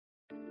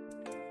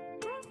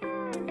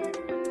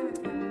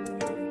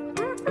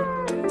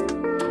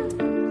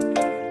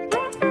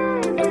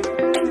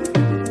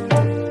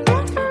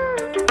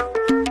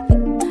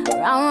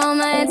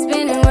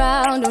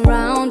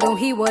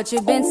what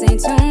you've been saying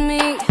to me.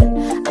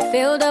 I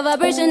feel the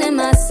vibration in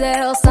my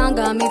cells. Song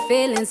got me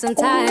feeling some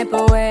type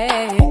of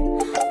way.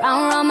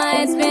 Round, round my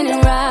head spinning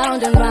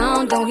round and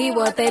round. Don't hear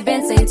what they've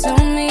been saying to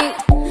me.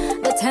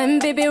 The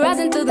tempo be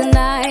rising through the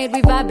night.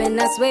 We vibing,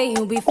 I swear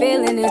you be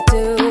feeling it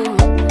too.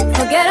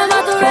 Forget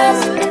about the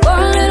rest for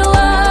a little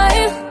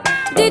while.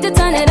 Did you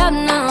turn it up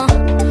now?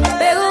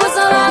 Baby, what's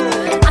all up?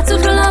 I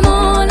took la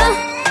mola.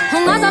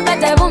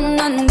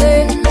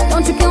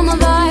 Don't you kill my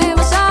vibe,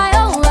 I shy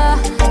over.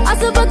 I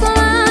support the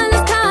line,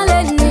 it's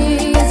calling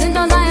me. Since I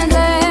ain't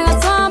there, I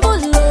saw blue.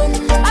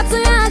 I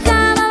tell you, I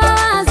can't,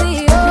 I see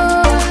you.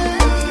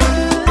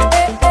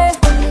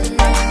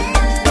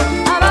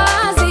 I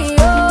see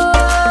you.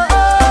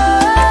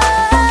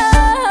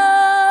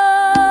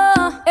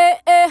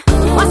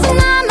 What's the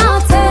name?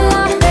 I'll tell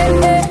her.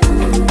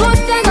 Good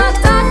thing I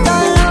thought I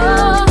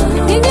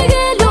know. You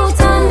get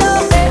loose and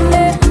low.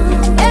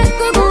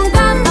 Echo boom,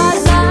 got my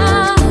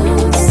love.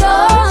 So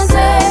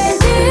say,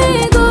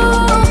 digo,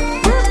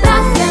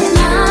 black and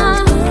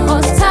now.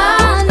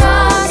 Ostana,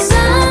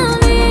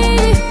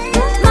 sunny.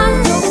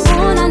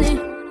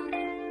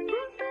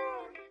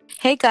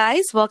 Hey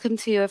guys, welcome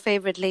to your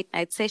favorite late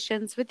night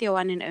sessions with your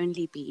one and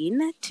only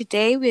Bean.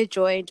 Today we're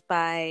joined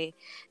by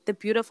the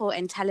beautiful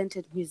and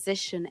talented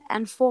musician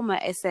and former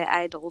SA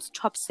Idols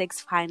Top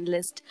 6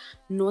 finalist,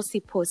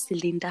 Nosipho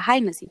Silinda. Hi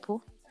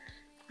Nosipho.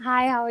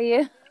 Hi, how are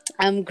you?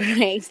 I'm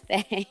great,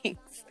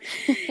 thanks.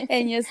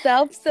 And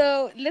yourself?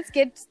 So let's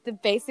get the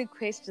basic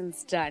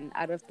questions done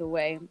out of the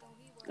way.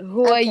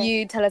 Who are Okay.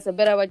 you? Tell us a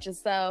bit about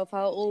yourself.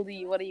 How old are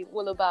you? What are you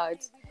all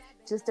about?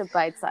 Just a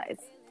bite size.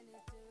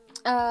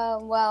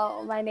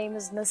 Well, my name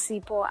is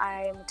Nosipho.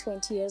 I'm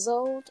 20 years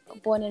old,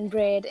 born and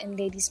bred in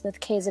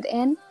Ladysmith,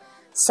 KZN,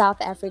 South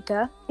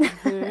Africa.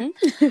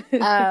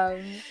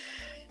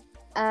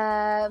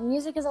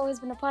 Music has always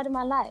been a part of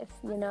my life,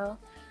 you know.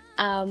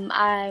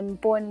 I'm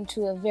born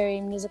into a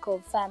very musical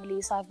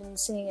family, so I've been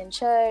singing in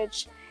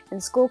church, in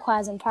school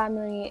choirs in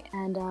primary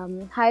and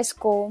high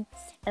school.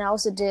 And I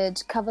also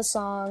did cover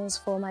songs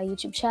for my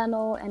YouTube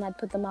channel, and I'd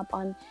put them up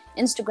on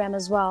Instagram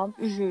as well.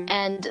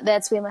 And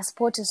that's where my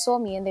supporters saw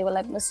me, and they were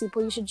like,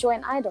 Nosipho, you should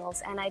join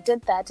Idols. And I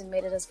did that and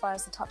made it as far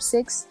as the top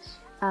 6.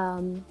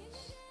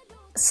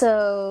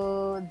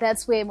 So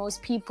that's where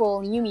most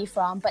people knew me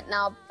from. But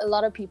now a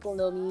lot of people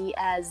know me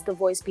as the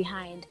voice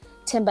behind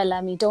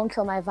Timbalami, Don't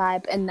Kill My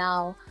Vibe, and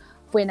now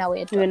Wena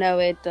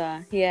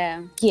Wedwa.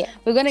 Yeah.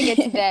 We're going to get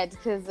to that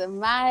because oh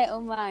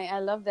my, I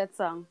love that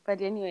song.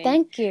 But anyway.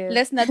 Thank you.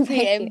 Let's not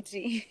preempt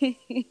you.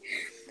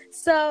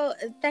 So,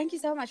 thank you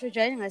so much for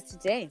joining us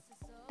today.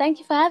 Thank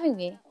you for having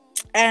me.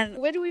 And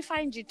where do we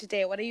find you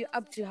today? What are you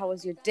up to? How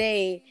was your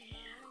day?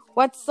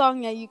 What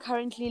song are you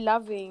currently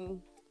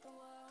loving?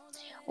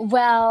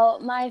 Well,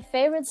 my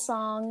favorite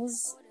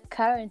songs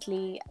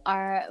currently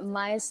are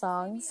my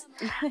songs.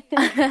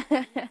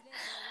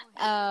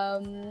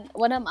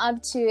 What I'm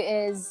up to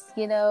is,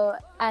 you know,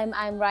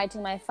 I'm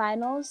writing my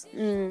finals.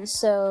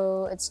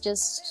 So it's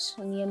just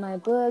me and my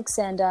books,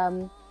 and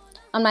on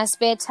my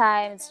spare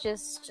time, it's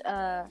just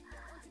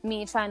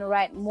me trying to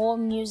write more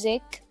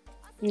music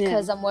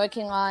because I'm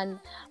working on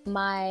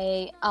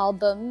my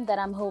album that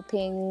I'm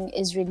hoping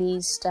is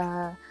released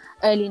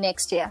early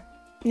next year.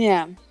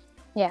 Yeah.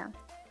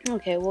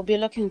 Okay, we'll be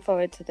looking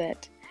forward to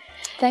that.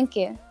 Thank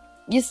you.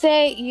 You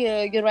say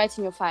you're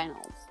writing your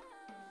finals.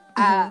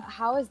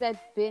 How has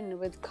that been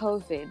with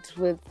COVID,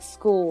 with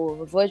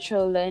school,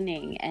 virtual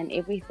learning, and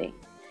everything?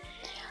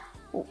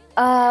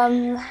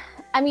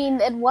 I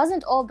mean, it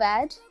wasn't all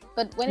bad,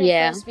 but when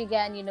it first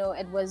began, you know,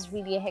 it was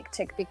really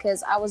hectic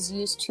because I was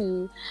used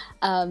to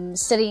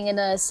studying in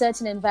a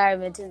certain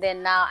environment, and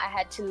then now I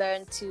had to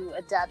learn to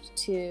adapt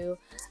to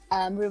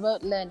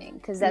remote learning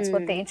because that's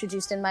what they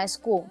introduced in my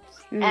school.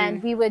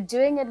 And we were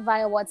doing it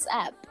via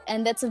WhatsApp,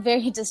 and that's a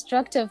very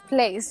destructive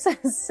place.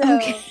 So,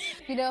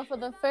 you know, for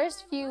the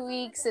first few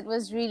weeks, it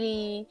was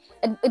really,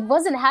 it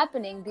wasn't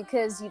happening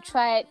because you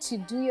try to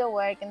do your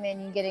work and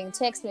then you're getting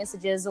text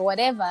messages or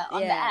whatever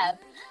on the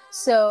app.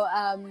 So,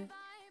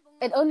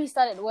 it only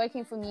started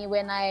working for me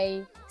when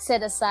I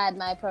set aside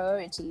my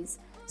priorities.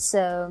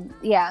 So,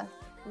 yeah.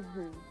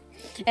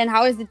 And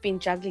how has it been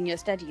juggling your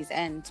studies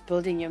and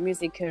building your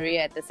music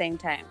career at the same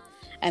time?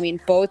 I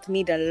mean, both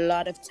need a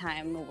lot of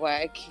time,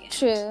 work,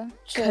 True.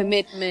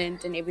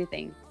 commitment, and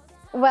everything.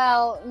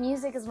 Well,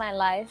 music is my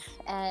life,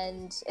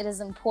 and it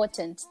is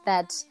important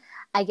that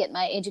I get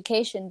my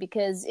education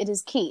because it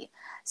is key.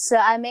 So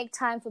I make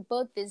time for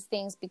both these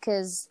things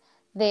because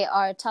they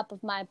are top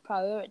of my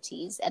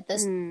priorities at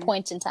this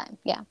point in time.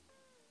 Yeah,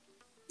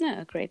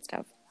 great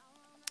stuff.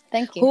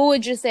 Thank you. Who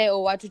would you say,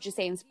 or what would you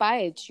say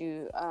inspired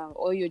you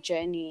or your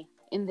journey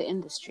in the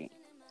industry?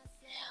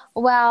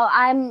 Well,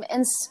 I'm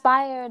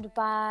inspired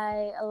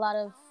by a lot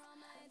of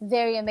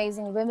very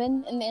amazing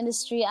women in the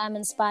industry. I'm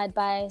inspired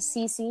by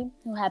Cece,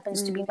 who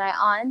happens to be my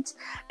aunt,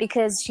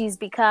 because she's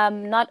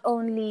become not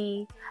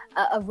only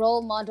a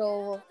role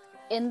model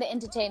in the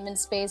entertainment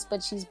space,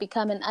 but she's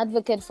become an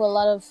advocate for a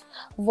lot of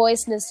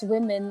voiceless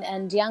women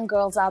and young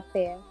girls out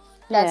there.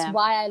 That's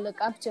why I look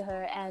up to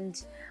her.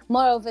 And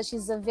moreover,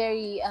 she's a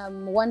very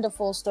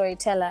wonderful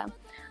storyteller.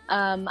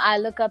 I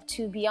look up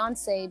to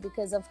Beyonce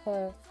because of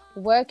her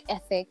work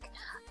ethic.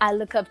 I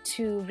look up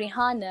to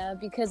Rihanna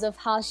because of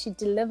how she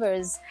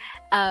delivers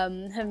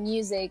her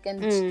music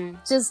and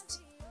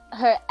just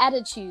her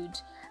attitude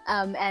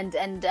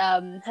and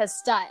her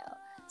style.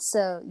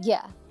 So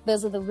yeah,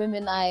 those are the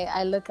women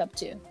I look up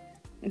to.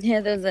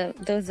 Yeah,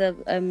 those are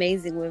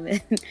amazing women.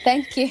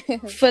 Thank you.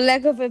 For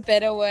lack of a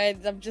better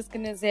word, I'm just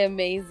gonna say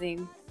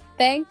amazing.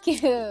 Thank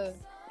you.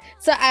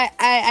 So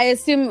I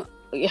assume,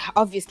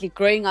 obviously,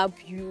 growing up,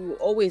 you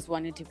always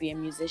wanted to be a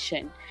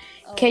musician.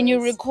 Always. Can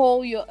you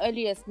recall your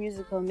earliest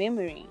musical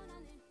memory?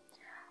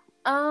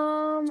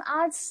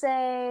 I'd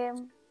say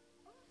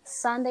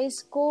Sunday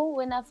school,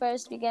 when I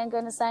first began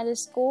going to Sunday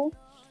school.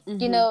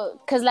 You know,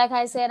 because like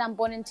I said, I'm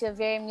born into a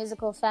very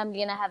musical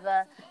family and I have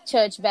a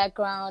church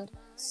background.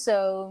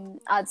 So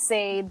I'd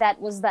say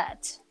that was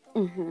that.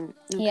 Okay.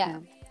 Yeah.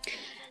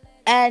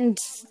 And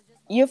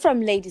you're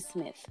from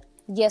Ladysmith.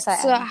 Yes, I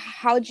am. So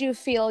how do you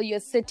feel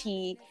your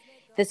city,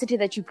 the city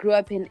that you grew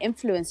up in,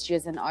 influenced you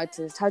as an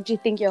artist? How do you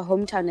think your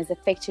hometown has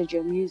affected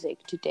your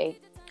music today?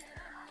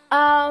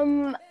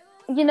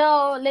 You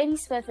know,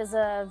 Ladysmith is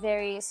a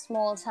very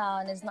small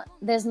town.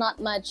 There's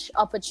not much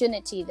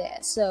opportunity there.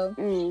 So,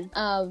 you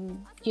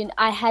know,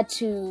 I had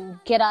to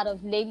get out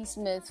of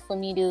Ladysmith for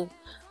me to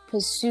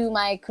pursue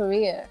my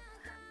career.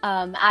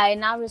 I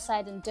now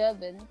reside in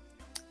Durban,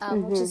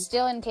 which is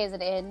still in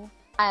KZN.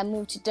 I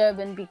moved to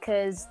Durban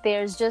because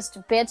there's just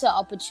better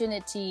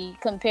opportunity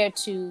compared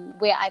to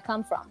where I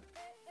come from.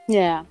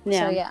 Yeah.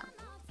 So, yeah.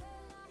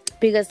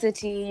 Bigger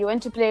city. You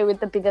want to play with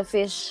the bigger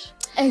fish.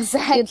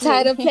 Exactly. You're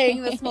tired of playing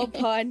in the small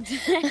pond.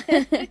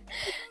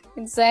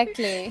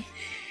 Exactly.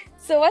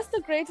 So what's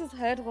the greatest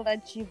hurdle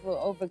that you've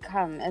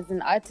overcome as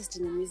an artist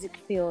in the music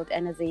field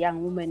and as a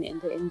young woman in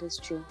the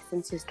industry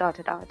since you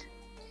started out?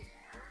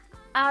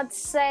 I'd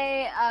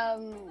say,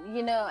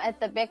 you know, at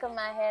the back of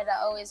my head,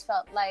 I always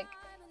felt like,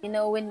 you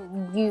know,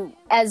 when you,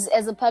 as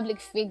a public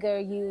figure,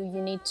 you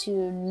need to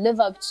live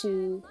up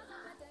to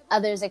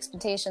others'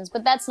 expectations.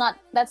 But that's not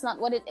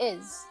what it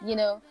is, you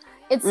know.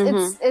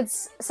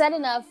 It's sad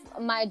enough.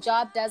 My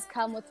job does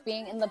come with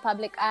being in the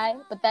public eye,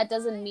 but that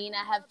doesn't mean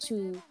I have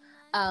to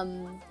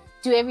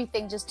do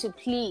everything just to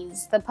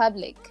please the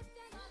public.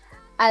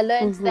 I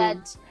learned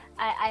that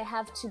I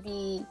have to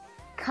be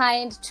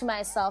kind to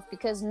myself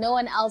because no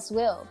one else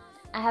will.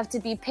 I have to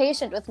be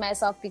patient with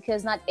myself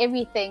because not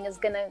everything is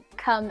gonna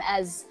come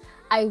as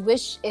I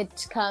wish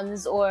it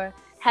comes or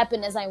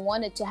happen as I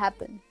want it to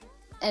happen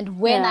and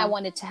when I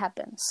want it to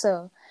happen.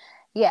 So,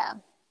 yeah.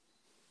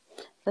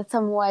 That's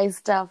some wise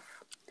stuff.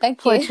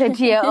 Thank you. For a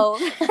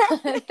 20-year-old.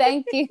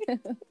 Thank you.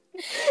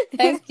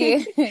 Thank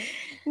you.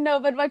 No,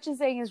 but what you're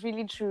saying is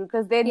really true.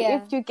 Because then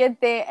if you get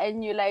there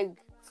and you like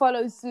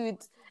follow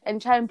suit and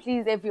try and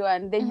please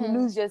everyone, then you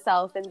lose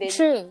yourself. And then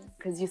True.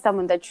 Because you're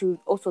someone that you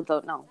also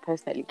don't know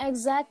personally.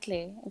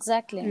 Exactly.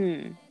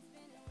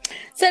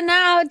 So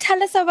now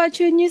tell us about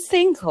your new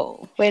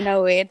single,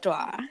 Wena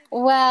Wedwa.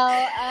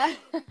 Well,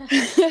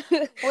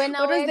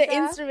 what was the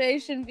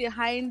inspiration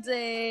behind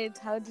it?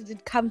 How did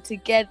it come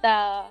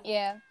together?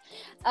 Yeah.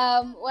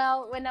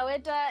 Well, Wena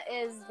Wedwa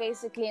is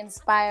basically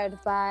inspired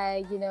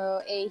by, you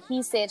know, a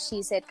he said,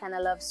 she said kind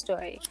of love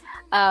story.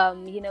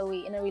 You know,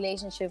 we in a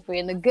relationship,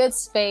 we're in a good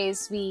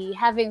space, we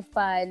having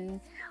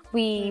fun,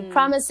 we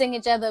promising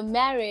each other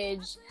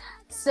marriage.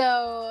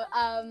 So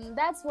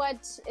that's what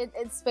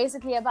it's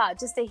basically about.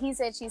 Just a he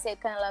said, she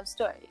said kind of love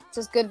story.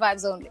 Just good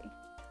vibes only.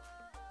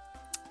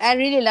 I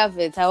really love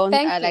it. I won't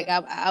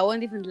I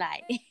won't even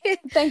lie.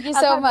 Thank you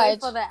so much. I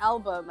can't wait for the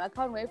album. I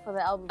can't wait for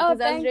the album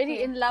because I was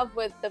really in love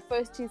with the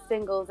first two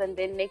singles, and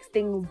then next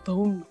thing,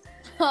 boom,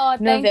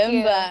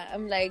 November.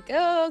 I'm like,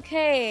 oh,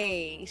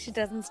 okay, she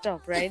doesn't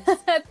stop, right?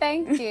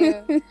 Thank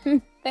you.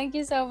 Thank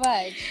you so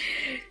much.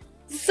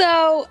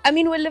 So, I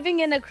mean, we're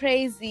living in a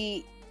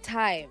crazy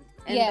time.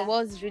 And the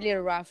world is really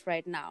rough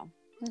right now.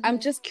 I'm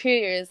just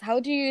curious,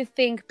 how do you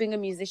think being a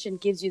musician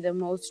gives you the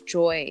most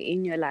joy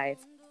in your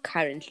life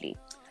currently?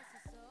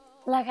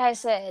 Like I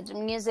said,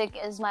 music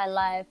is my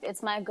life.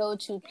 It's my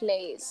go-to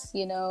place,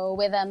 you know,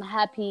 whether I'm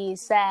happy,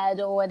 sad,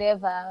 or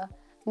whatever.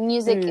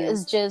 Music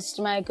is just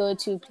my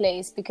go-to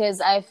place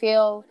because I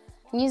feel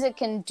music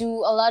can do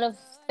a lot of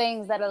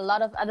things that a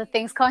lot of other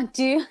things can't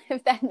do,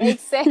 if that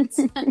makes sense.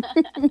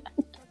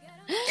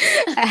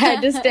 I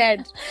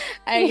understand.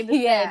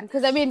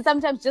 Because I mean,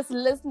 sometimes just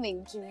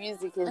listening to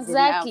music is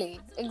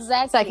exactly. So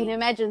I can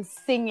imagine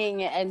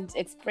singing and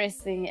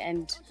expressing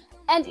and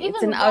even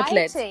it's an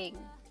outlet. Writing.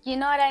 You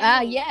know what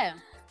I mean? Yeah.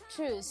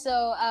 True.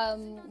 So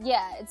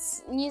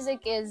it's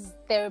music is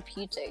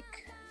therapeutic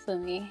for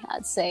me,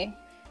 I'd say.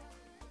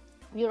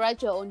 You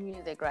write your own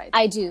music, right?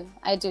 I do.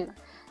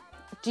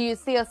 Do you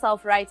see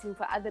yourself writing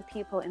for other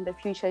people in the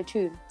future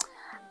too?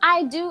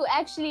 I do.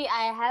 Actually,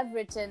 I have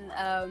written,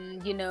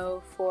 you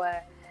know, for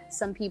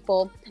some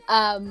people.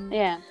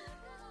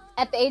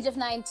 At the age of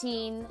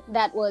 19,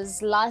 that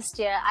was last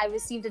year, I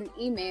received an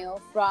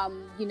email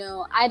from, you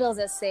know, Idols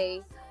SA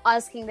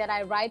asking that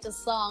I write a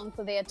song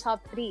for their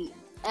top 3.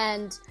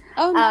 And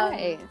oh,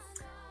 nice.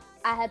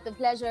 I had the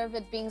pleasure of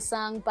it being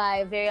sung by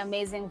a very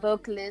amazing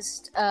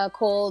vocalist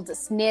called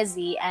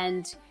Snezzy,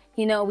 and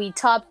we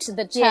topped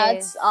the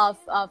charts of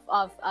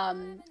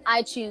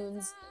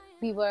iTunes.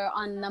 We were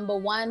on number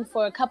 1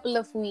 for a couple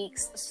of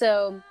weeks,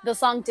 so the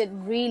song did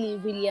really,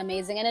 really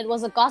amazing, and it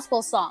was a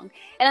gospel song.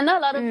 And I know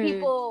a lot of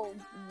people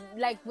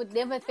would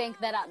never think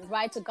that I'd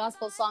write a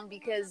gospel song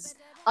because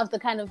of the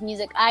kind of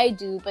music I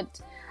do,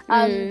 but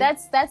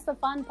that's the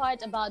fun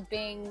part about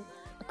being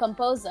a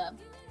composer.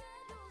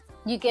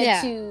 You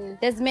get to...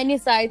 There's many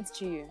sides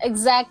to you.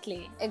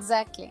 Exactly.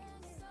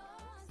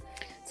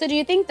 So do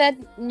you think that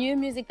new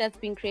music that's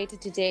being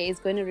created today is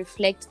going to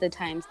reflect the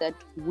times that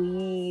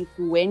we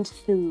went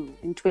through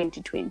in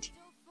 2020?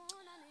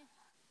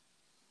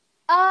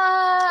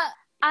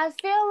 I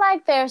feel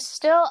like there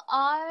still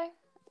are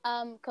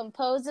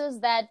composers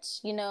that,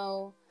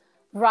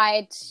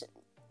 write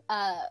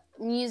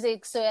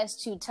music so as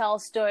to tell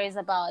stories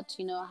about,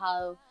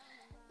 how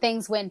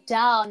things went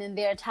down in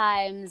their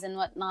times and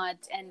whatnot.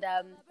 And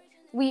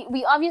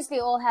we obviously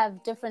all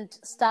have different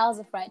styles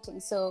of writing.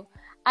 So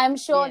I'm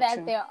sure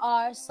that there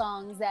are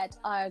songs that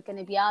are going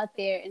to be out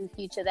there in the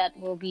future that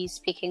will be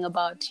speaking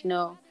about,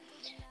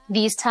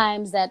 these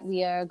times that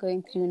we are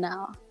going through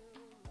now.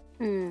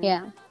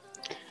 Yeah.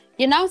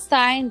 You're now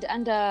signed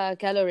under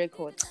Gallo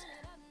Records.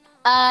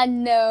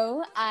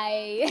 No,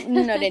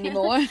 not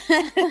anymore.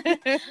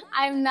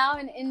 I'm now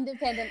an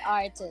independent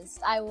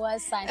artist. I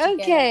was signed to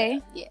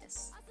Gallo.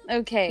 Yes.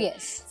 Okay.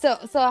 Yes.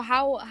 So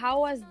how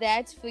was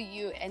that for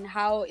you, and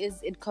how is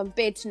it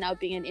compared to now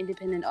being an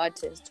independent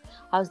artist?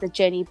 How's the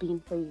journey been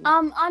for you?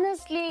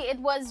 Honestly, it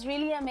was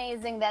really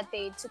amazing that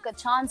they took a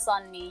chance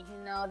on me.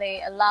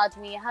 They allowed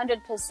me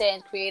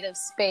 100% creative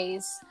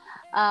space.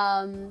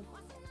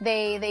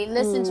 They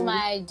listened to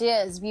my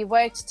ideas. We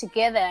worked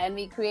together and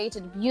we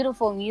created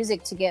beautiful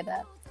music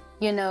together.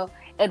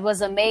 It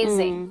was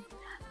amazing.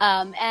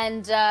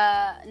 And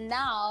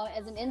now,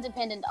 as an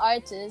independent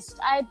artist,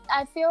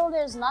 I feel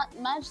there's not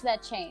much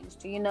that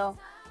changed,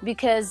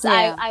 because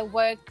I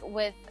work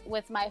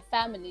with my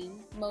family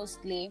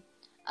mostly.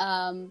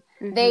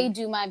 They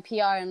do my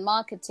PR and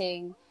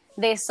marketing.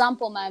 They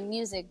sample my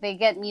music. They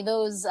get me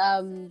those,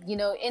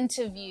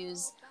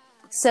 interviews.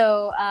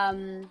 So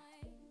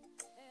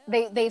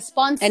they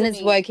sponsor me. And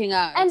it's working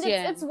out. And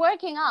it's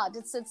working out.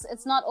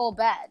 It's not all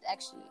bad,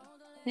 actually.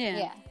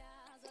 Yeah.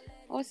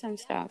 Awesome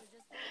stuff.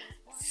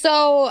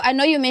 So I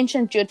know you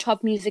mentioned your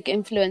top music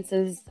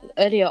influences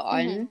earlier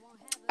on,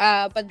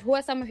 but who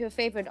are some of your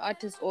favorite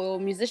artists or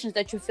musicians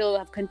that you feel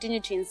have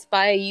continued to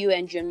inspire you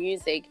and your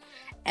music,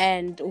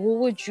 and who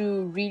would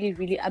you really,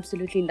 really,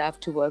 absolutely love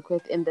to work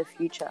with in the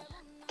future,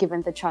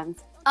 given the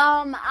chance?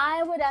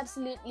 I would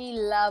absolutely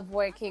love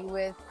working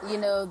with,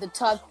 the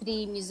top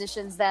 3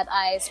 musicians that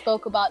I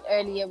spoke about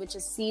earlier, which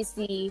is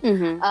CeCe,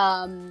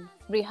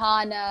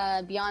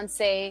 Rihanna,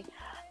 Beyonce.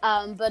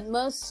 But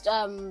most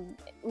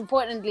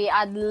importantly,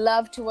 I'd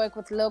love to work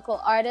with local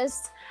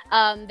artists.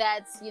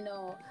 That's,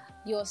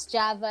 your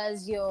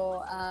Sjavas,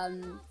 your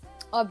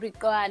Aubrey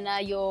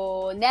Kwana,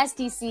 your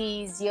Nasty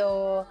C's,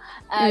 your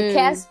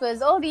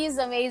Caspers, all these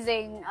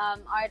amazing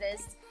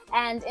artists.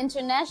 And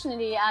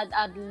internationally,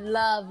 I'd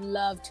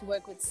love to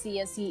work with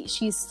Sia.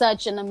 She's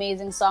such an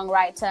amazing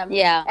songwriter.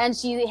 Yeah. And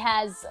she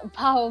has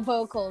power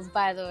vocals,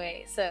 by the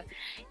way. So,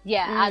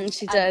 yeah,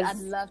 she does. I'd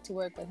love to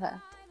work with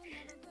her.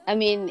 I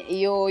mean,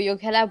 your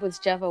collab with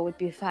Java would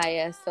be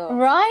fire. So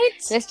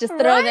let's just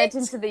throw that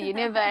into the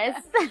universe.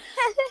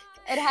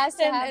 It has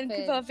to happen. And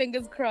keep our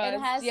fingers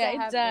crossed.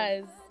 It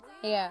does.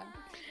 Yeah.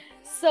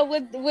 So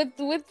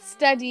with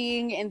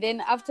studying and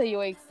then after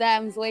your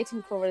exams,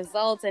 waiting for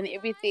results and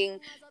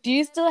everything, do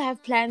you still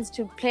have plans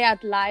to play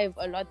out live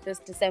a lot this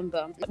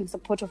December in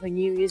support of your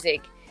new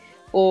music?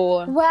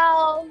 Or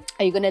are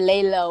you going to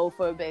lay low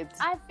for a bit?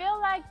 I feel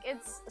like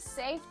it's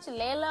safe to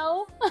lay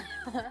low.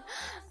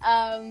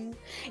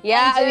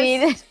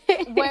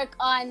 Work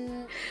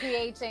on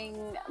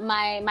creating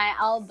my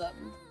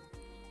album.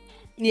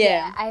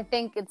 Yeah, I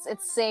think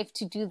it's safe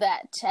to do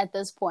that at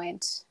this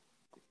point.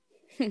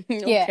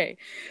 Okay.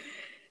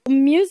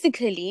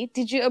 Musically,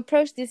 did you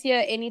approach this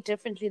year any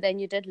differently than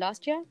you did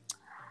last year?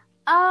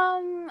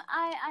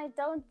 I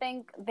don't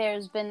think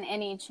there's been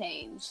any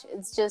change.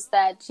 It's just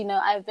that,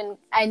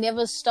 I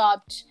never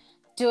stopped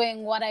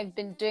doing what I've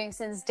been doing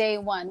since day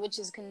one, which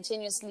is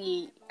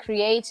continuously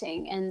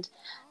creating. And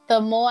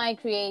the more I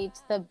create,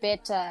 the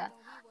better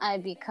I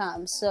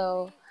become.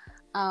 So,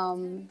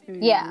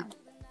 yeah.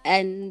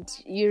 And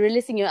you're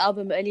releasing your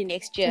album early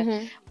next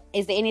year.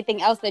 Is there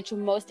anything else that you're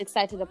most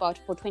excited about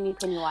for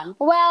 2021?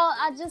 Well,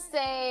 I'd just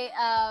say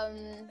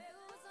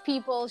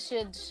people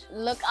should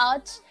look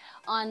out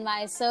on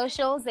my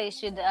socials. They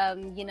should,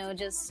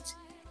 just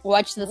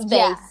watch the space.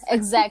 Yeah,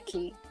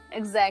 exactly.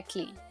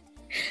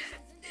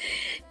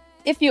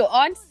 If you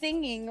aren't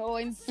singing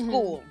or in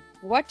school,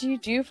 what do you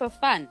do for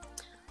fun?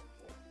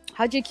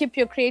 How do you keep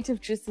your creative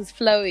juices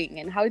flowing?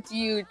 And how do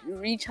you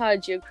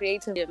recharge your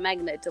creative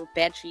magnet or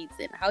batteries?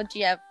 And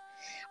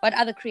what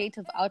other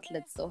creative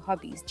outlets or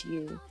hobbies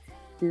do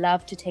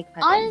love to take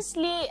part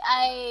Honestly,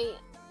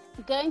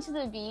 going to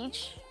the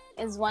beach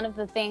is one of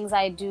the things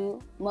I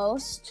do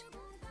most.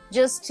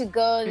 Just to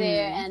go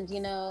there and,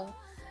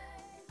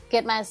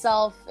 get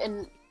myself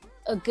in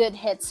a good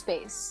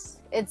headspace.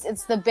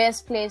 It's the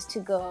best place to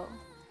go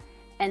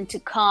and to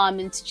calm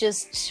and to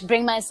just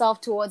bring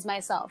myself towards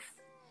myself.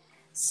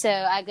 So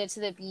I go to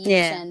the beach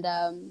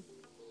and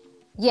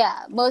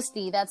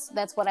mostly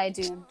that's what I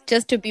do.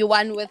 Just to be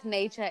one with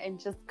nature and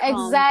just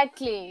calm.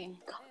 Exactly.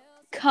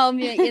 Calm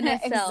your inner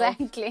self.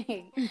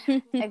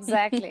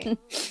 Exactly.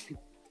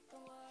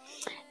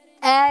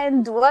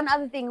 And one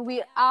other thing,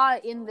 we are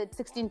in the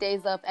 16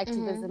 days of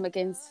activism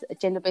against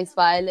gender-based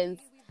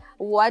violence.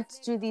 What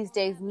do these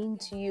days mean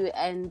to you,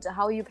 and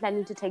how are you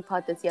planning to take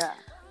part this year?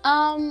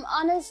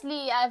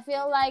 Honestly, I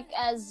feel like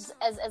as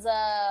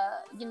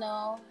a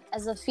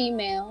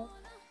female,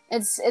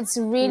 it's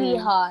really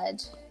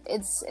hard.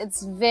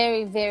 It's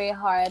very, very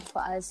hard for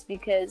us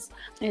because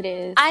it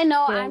is. I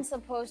know I'm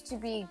supposed to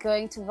be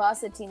going to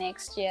varsity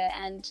next year,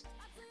 and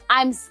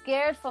I'm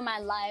scared for my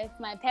life.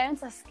 My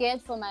parents are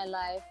scared for my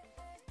life.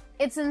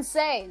 It's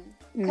insane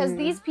because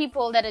these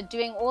people that are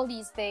doing all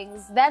these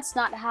things, that's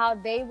not how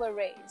they were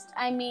raised.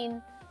 I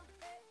mean,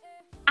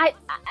 I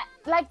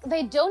like,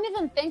 they don't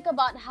even think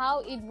about how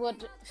it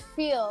would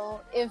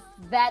feel if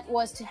that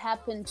was to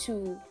happen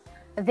to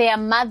their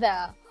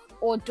mother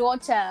or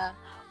daughter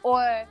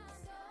or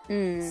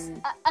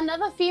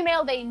another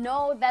female they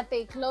know that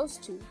they're close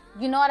to.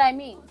 You know what I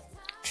mean?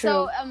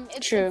 True.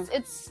 So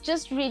it's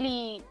just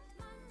really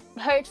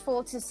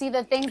hurtful to see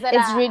the things that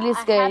are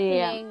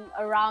happening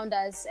around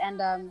us,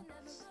 and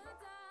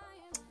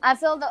I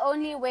feel the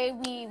only way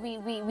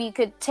we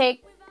could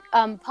take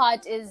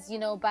part is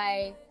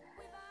by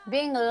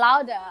being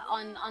louder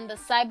on the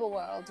cyber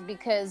world,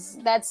 because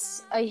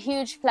that's a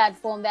huge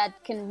platform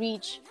that can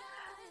reach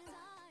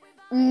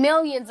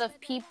millions of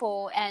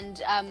people,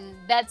 and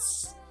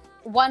that's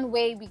one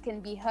way we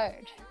can be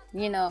heard,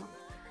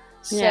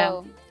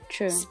 so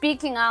true.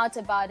 Speaking out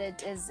about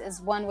it is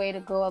one way to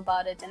go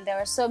about it, and there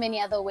are so many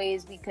other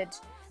ways we could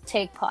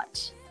take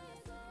part.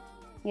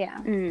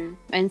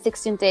 And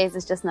 16 days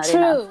is just not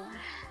enough.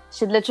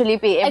 Should literally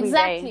be every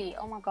day.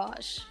 Oh my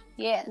gosh,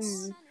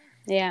 yes.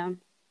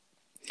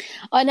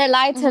 On a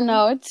lighter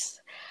note,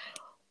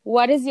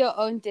 what is your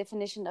own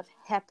definition of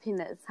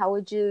happiness? How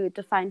would you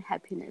define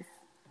happiness?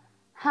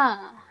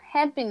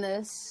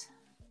 Happiness,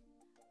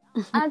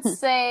 I'd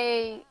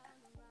say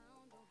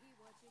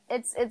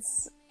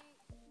it's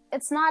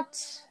not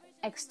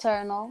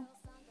external.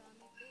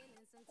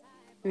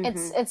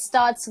 It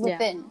starts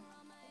within.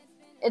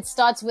 It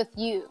starts with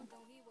you.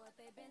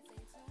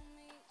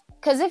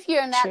 Because if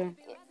you're not,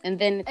 and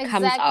then it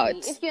comes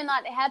out. If you're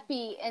not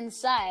happy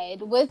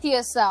inside with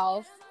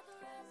yourself,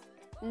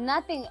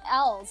 nothing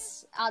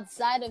else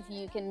outside of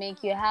you can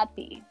make you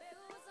happy.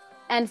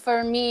 And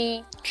for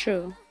me,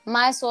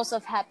 my source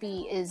of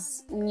happy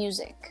is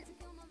music.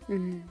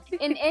 In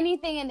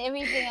anything and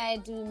everything I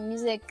do,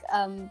 music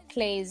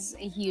plays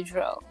a huge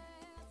role.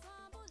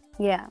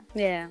 Yeah.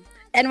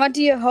 And what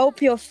do you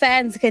hope your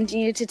fans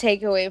continue to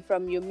take away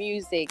from your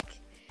music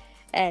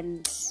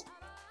and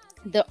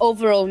the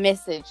overall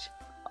message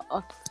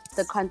of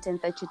the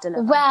content that you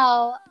deliver?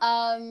 Well,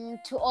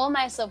 to all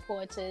my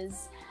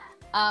supporters,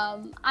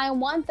 I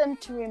want them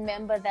to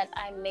remember that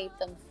I made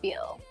them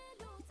feel.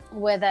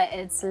 Whether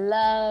it's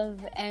love,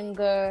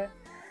 anger,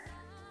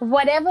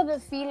 whatever the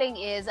feeling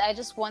is, I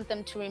just want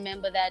them to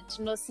remember that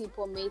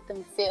Nosipho made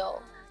them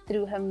feel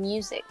through her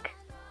music.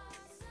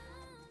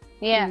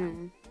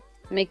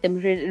 Make them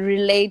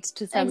relate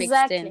to some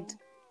extent.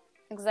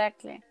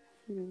 Exactly.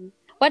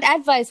 What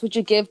advice would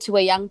you give to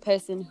a young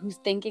person who's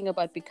thinking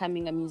about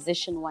becoming a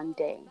musician one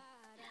day?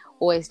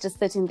 Or is just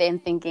sitting there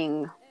and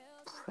thinking,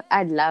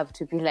 I'd love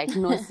to be like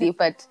Nosi,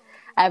 but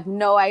I have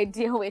no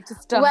idea where to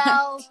start.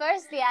 Well,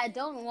 firstly, I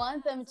don't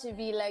want them to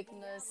be like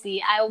Nosi.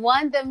 I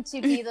want them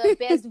to be the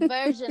best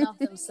version of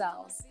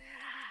themselves.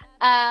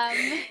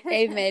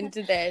 Amen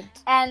to that.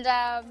 And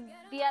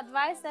the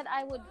advice that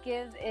I would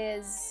give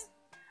is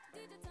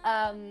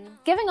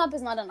giving up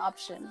is not an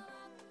option.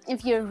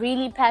 If you're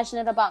really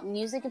passionate about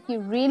music, if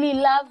you really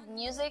love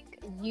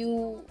music,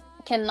 you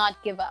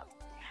cannot give up,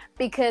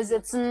 because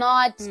it's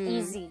not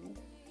easy.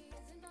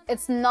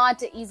 It's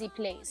not an easy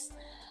place.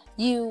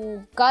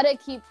 You gotta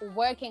keep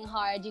working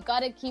hard. You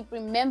gotta keep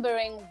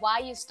remembering why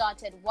you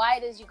started, why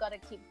it is you gotta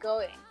keep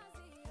going.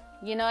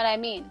 You know what I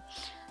mean?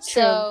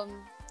 True. So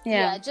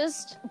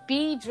just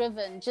be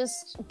driven.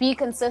 Just be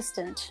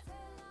consistent.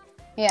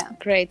 Yeah.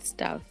 Great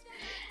stuff.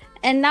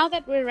 And now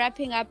that we're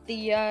wrapping up the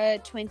year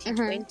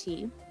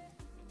 2020,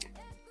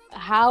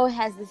 how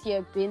has this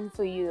year been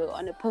for you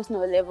on a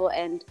personal level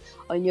and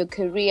on your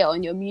career,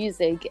 on your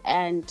music?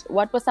 And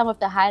what were some of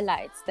the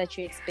highlights that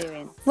you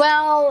experienced?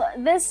 Well,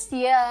 this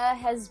year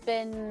has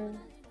been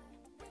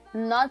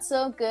not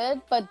so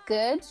good, but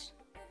good.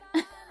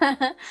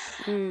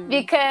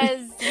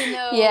 Because,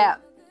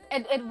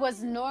 it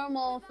was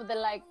normal for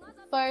the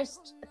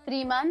first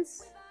 3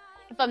 months,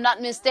 if I'm not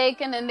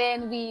mistaken. And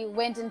then we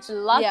went into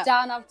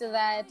lockdown after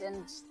that,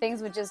 and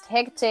things were just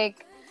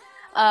hectic.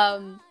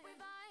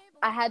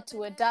 I had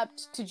to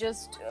adapt to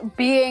just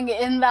being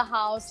in the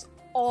house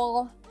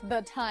all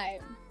the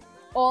time.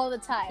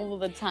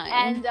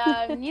 And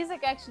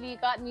music actually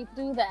got me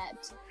through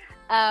that.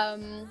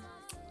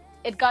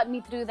 It got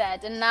me through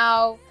that. And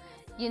now,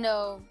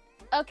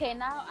 okay,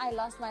 now I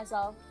lost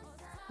myself.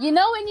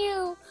 When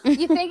you're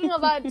thinking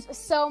about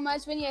so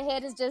much, when your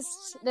head is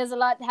just, there's a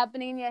lot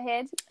happening in your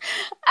head.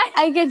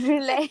 I can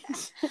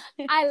relate.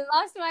 I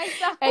lost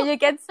myself. And you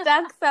get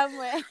stuck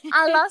somewhere.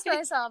 I lost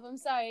myself. I'm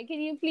sorry. Can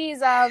you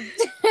please, I'm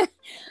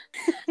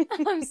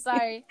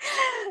sorry.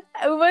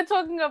 We were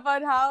talking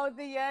about how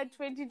the year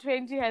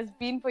 2020 has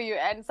been for you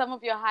and some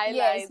of your highlights.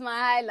 Yes, my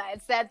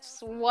highlights.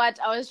 That's what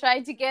I was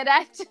trying to get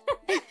at.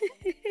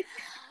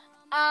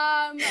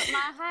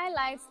 My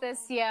highlights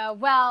this year.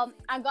 Well,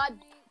 I got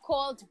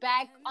called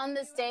back on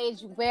the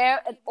stage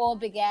where it all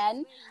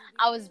began.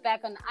 I was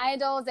back on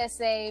Idols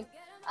SA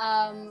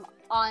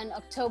on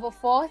October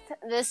 4th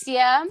this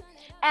year,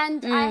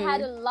 and I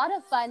had a lot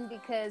of fun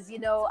because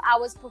I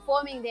was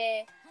performing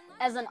there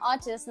as an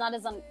artist, not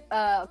as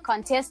a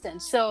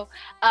contestant. So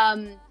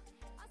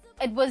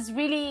it was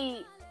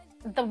really,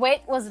 the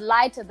weight was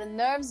lighter, the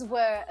nerves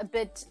were a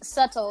bit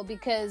subtle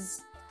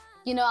because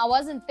I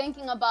wasn't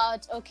thinking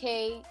about,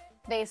 okay,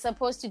 they're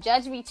supposed to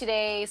judge me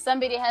today.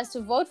 Somebody has to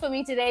vote for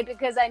me today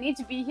because I need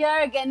to be here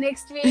again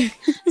next week.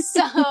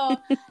 So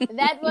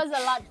that was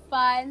a lot of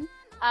fun.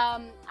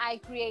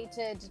 I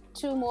created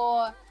 2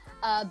 more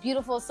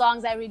beautiful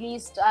songs. I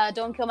released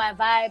Don't Kill My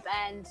Vibe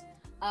and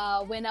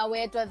When I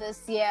Wait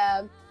this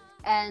year.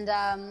 And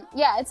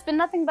it's been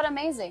nothing but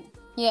amazing.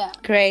 Yeah.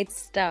 Great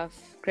stuff.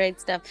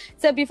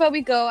 So before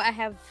we go, I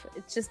have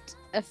just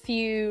a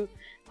few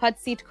hot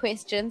seat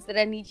questions that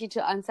I need you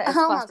to answer as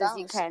fast as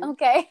you can.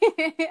 Okay.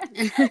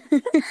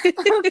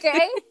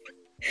 Okay.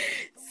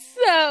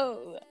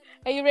 So,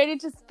 are you ready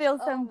to spill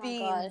some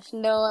beans? Gosh.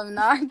 No, I'm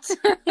not.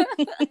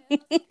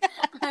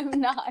 I'm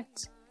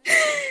not.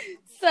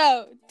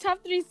 So,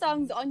 top 3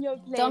 songs on your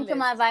playlist. Don't Kill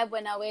My Vibe,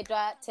 When I Wait,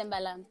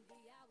 Timbaland.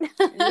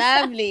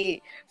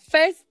 Lovely.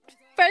 First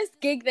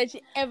gig that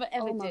you ever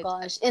did. Oh my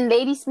gosh. In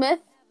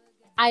Ladysmith.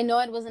 I know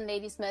it was in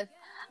Ladysmith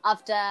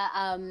after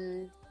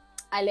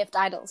I left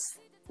Idols.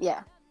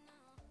 Yeah.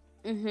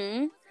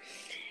 Mm-hmm.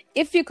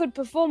 If you could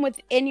perform with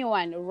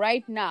anyone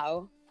right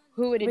now,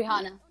 who would it be?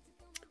 Rihanna.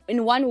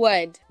 In one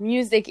word,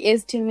 music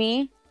is to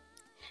me.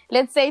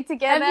 Let's say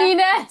together.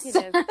 Happiness.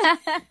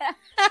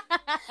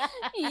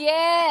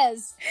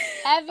 Yes.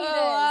 Happiness.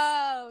 Oh,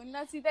 wow.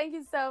 Nasi, thank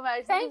you so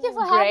much. Thank you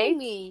for having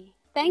me.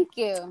 Thank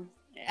you.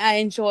 I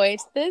enjoyed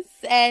this,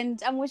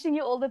 and I'm wishing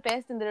you all the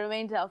best in the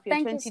remainder of your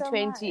Thank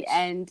 2020 you so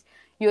and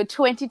your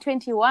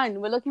 2021.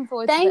 We're looking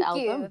forward to the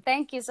album.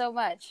 Thank you so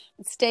much.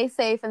 Stay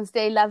safe and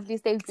stay lovely,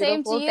 stay beautiful.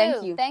 Same to you.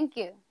 Thank you. Thank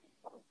you.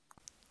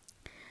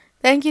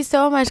 Thank you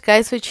so much,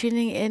 guys, for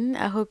tuning in.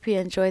 I hope you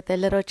enjoyed the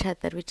little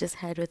chat that we just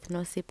had with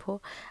Nosipho.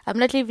 I'm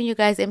not leaving you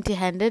guys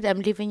empty-handed.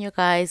 I'm leaving you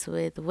guys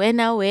with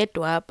Wena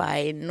Wedwa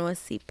by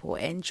Nosipho.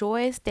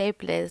 Enjoy, stay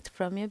blessed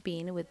from your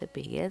being with the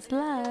biggest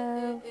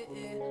love.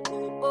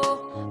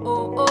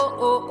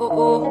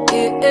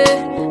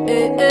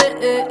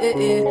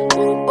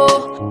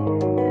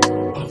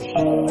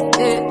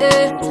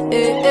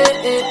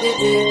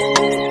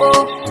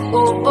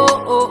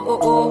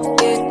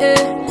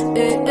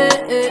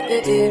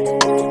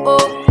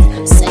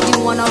 Said you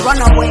wanna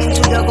run away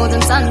into the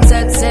golden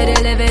sunset. Said you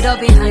leave it all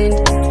behind.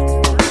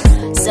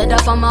 Set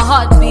up on my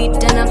heartbeat,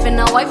 then I'm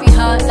finna wifey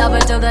heart. Love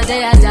her till the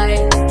day I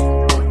die.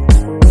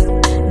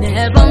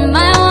 Never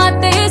mind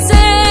what they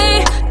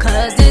say,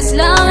 'cause this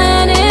love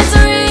and it's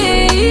real.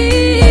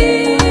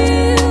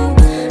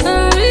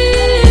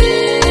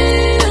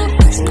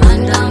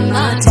 Skanda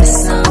mati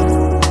sam.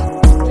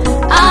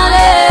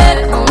 Ale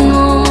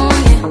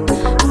komunye.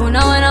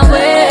 Kuna wena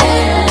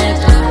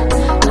weta.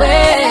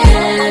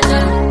 Weta.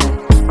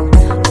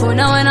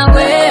 Kuna wena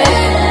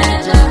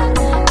weta.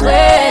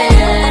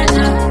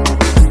 Weta.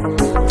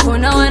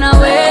 Kuna wena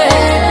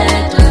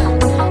weta.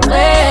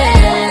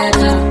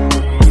 Weta.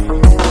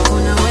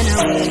 Kuna wena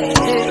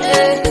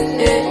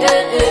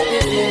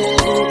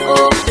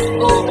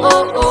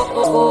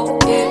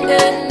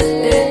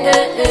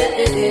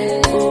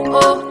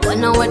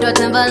When I went to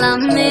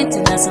Timbaland,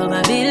 tina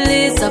soba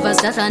bili, soba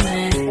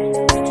stathane.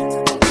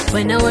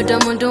 When I went to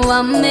Muntu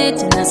Wame,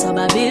 tina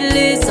soba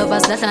bili, soba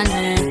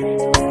stathane.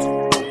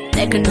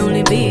 There can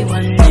only be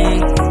one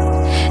me,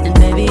 and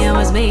baby I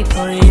was made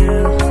for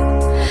you.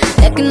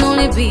 There can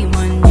only be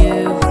one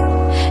you,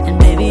 and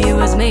baby it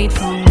was made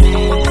for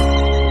me.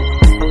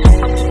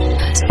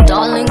 So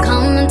darling,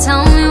 come and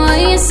tell me what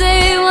you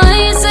say, what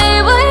you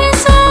say, what you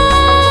say.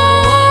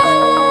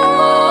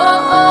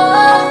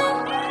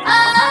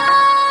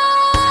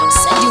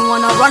 Said you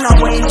wanna run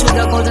away into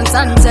the golden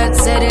sunset.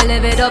 Said you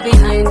leave it all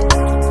behind.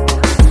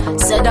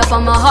 Set up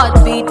on my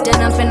heartbeat,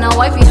 then I'm finna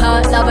wifey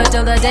heart. Love her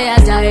till the day I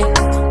die.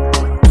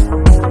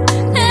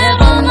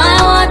 Never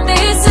mind what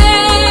they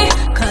say,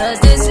 'cause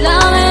this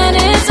love and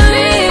it's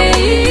real.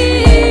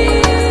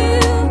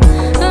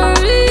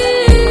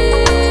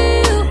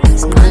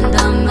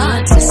 Skanda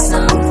mati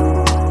sam.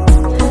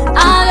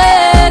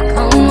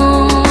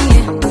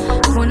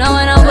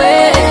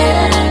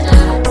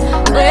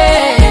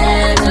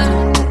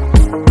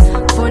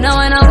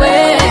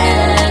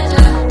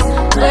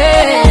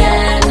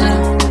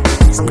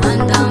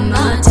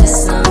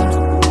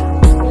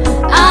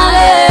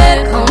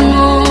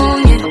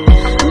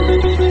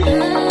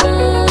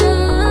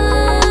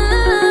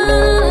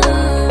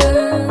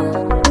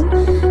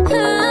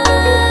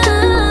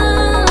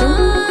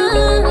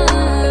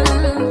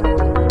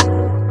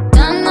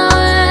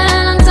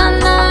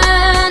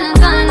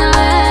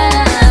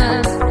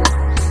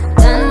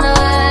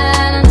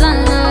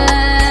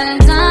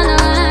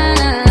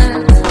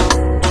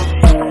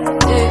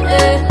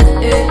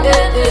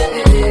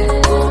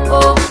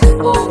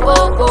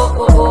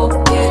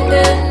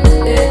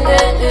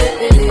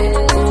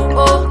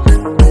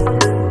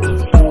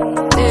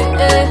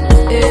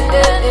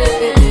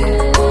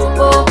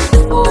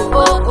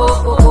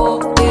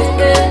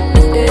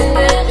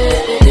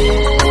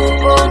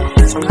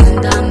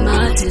 Rwanda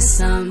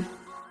Matisam.